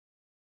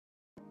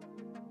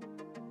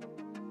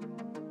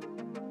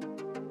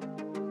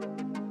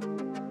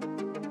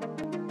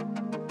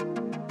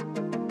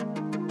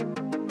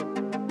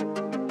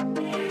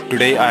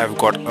Today I have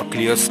got a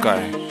clear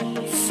sky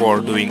for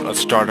doing a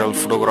startle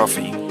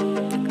photography.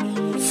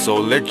 So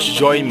let's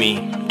join me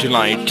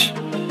tonight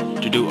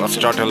to do a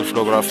startle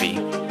photography.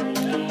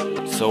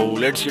 So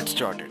let's get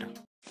started.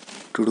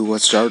 To do a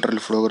startle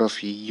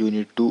photography, you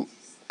need two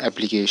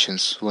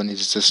applications. One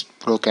is just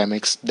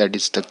Procamx, that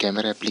is the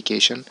camera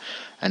application,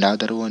 and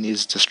other one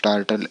is the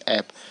startle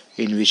app,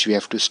 in which we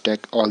have to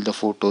stack all the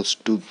photos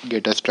to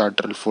get a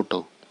startle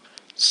photo.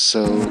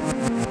 So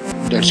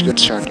let's get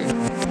started.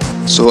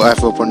 So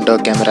I've opened the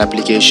camera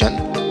application.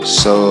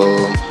 So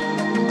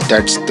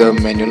that's the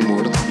manual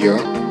mode here.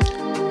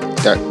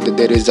 That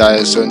there is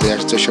ISO and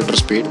that's the shutter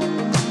speed.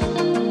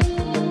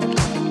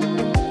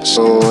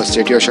 So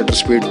set your shutter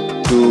speed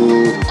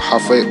to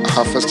half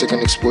a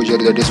second exposure,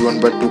 that is 1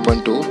 by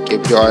 2.2.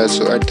 Keep your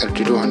ISO at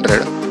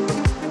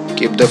 3200.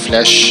 Keep the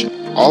flash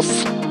off.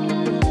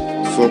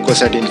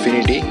 Focus at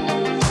infinity.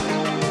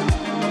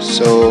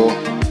 So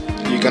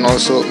you can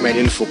also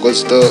manually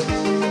focus the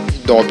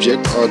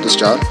object or the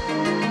star.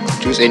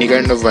 Choose any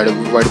kind of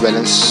white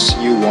balance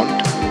you want.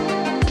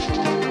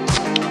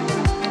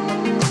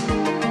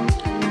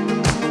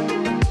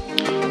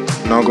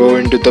 Now go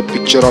into the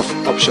picture of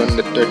option,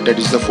 that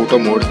is the photo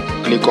mode.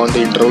 Click on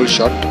the interval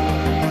shot.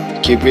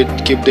 Keep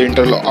the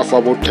interval of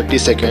about 30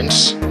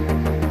 seconds,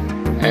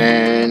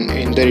 and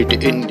in the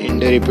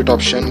repeat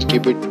option,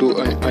 keep it to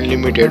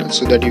unlimited,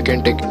 so that you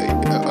can take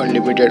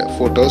unlimited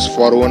photos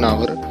for 1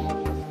 hour.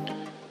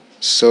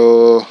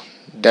 So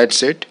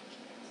that's it,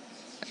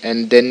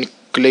 and then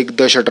click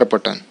the shutter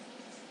button.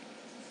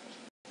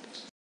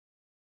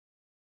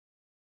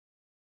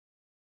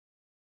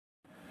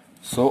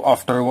 So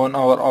after 1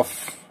 hour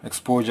of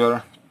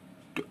exposure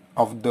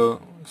of the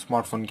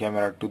smartphone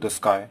camera to the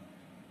sky,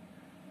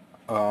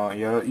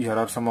 here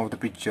are some of the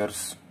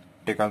pictures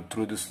taken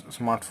through this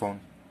smartphone.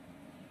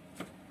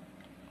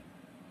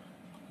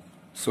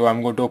 So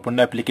I'm going to open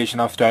the application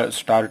of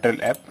Startle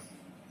app.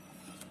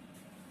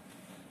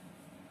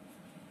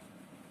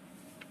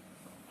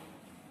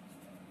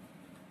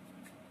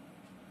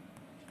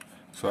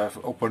 So I've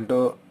opened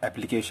the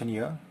application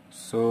here.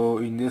 So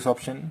in this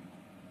option,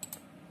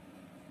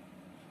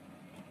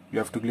 you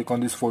have to click on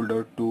this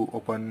folder to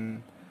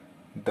open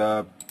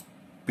the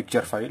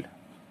picture file.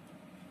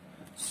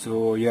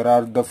 So here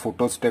are the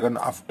photos taken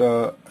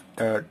after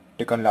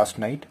taken last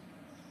night.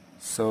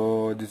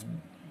 So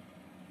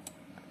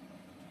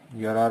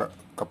here are a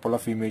couple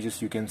of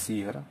images you can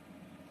see here.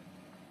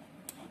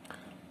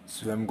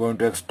 So I'm going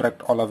to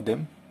extract all of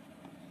them.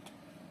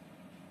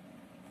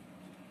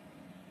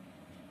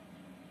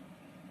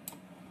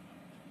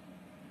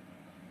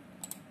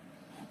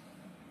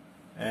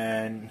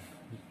 And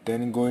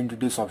then go into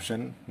this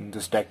option,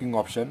 the stacking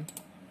option.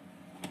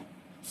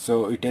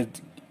 So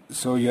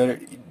here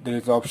there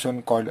is an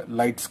option called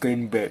light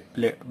screen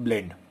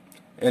blend,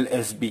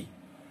 LSB.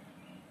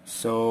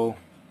 So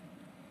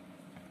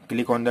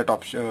click on that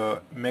option,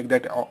 make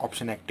that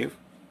option active,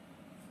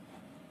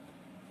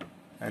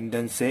 and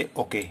then say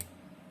OK.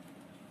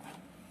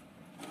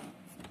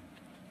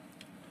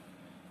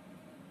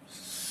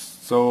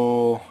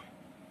 So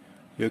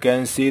you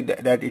can see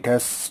that it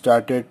has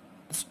started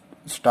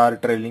star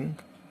trailing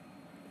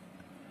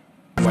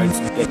while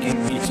taking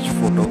each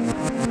photo.